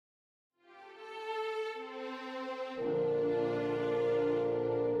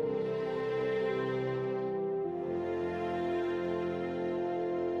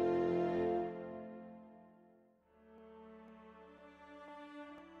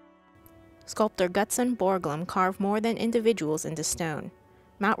Sculptor Gutzon Borglum carved more than individuals into stone.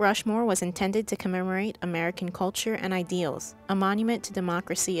 Mount Rushmore was intended to commemorate American culture and ideals, a monument to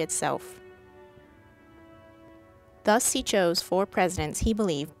democracy itself. Thus, he chose 4 presidents he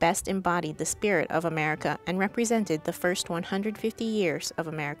believed best embodied the spirit of America and represented the first 150 years of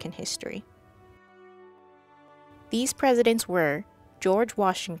American history. These presidents were George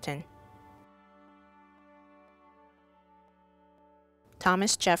Washington,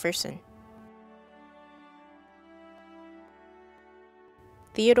 Thomas Jefferson,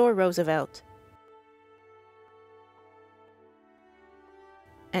 Theodore Roosevelt,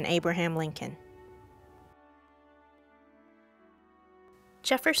 and Abraham Lincoln.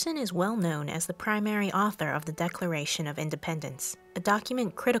 Jefferson is well known as the primary author of the Declaration of Independence, a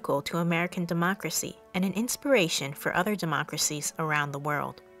document critical to American democracy and an inspiration for other democracies around the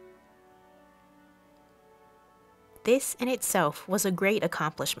world. This in itself was a great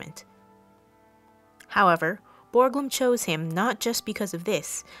accomplishment. However, Borglum chose him not just because of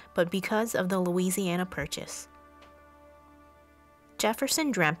this, but because of the Louisiana Purchase.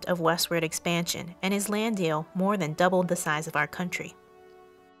 Jefferson dreamt of westward expansion, and his land deal more than doubled the size of our country.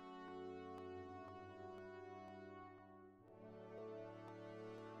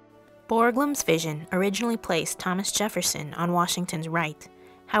 Borglum's vision originally placed Thomas Jefferson on Washington's right.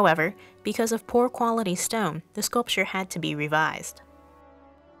 However, because of poor quality stone, the sculpture had to be revised.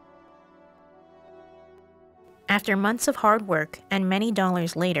 After months of hard work and many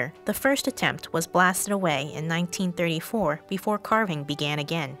dollars later, the first attempt was blasted away in 1934 before carving began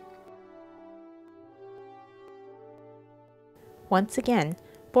again. Once again,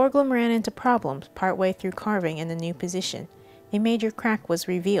 Borglum ran into problems partway through carving in the new position. A major crack was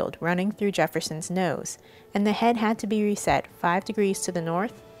revealed running through Jefferson's nose, and the head had to be reset 5 degrees to the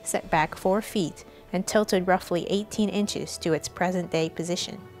north, set back 4 feet, and tilted roughly 18 inches to its present-day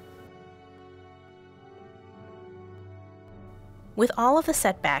position. With all of the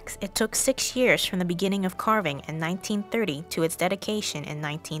setbacks, it took 6 years from the beginning of carving in 1930 to its dedication in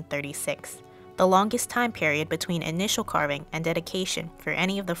 1936, the longest time period between initial carving and dedication for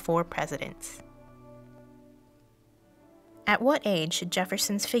any of the 4 presidents. At what age should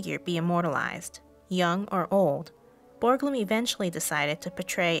Jefferson's figure be immortalized, young or old? Borglum eventually decided to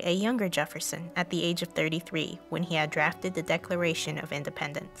portray a younger Jefferson at the age of 33 when he had drafted the Declaration of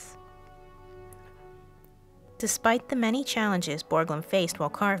Independence. Despite the many challenges Borglum faced while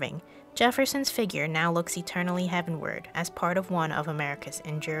carving, Jefferson's figure now looks eternally heavenward as part of one of America's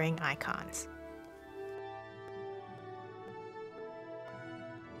enduring icons.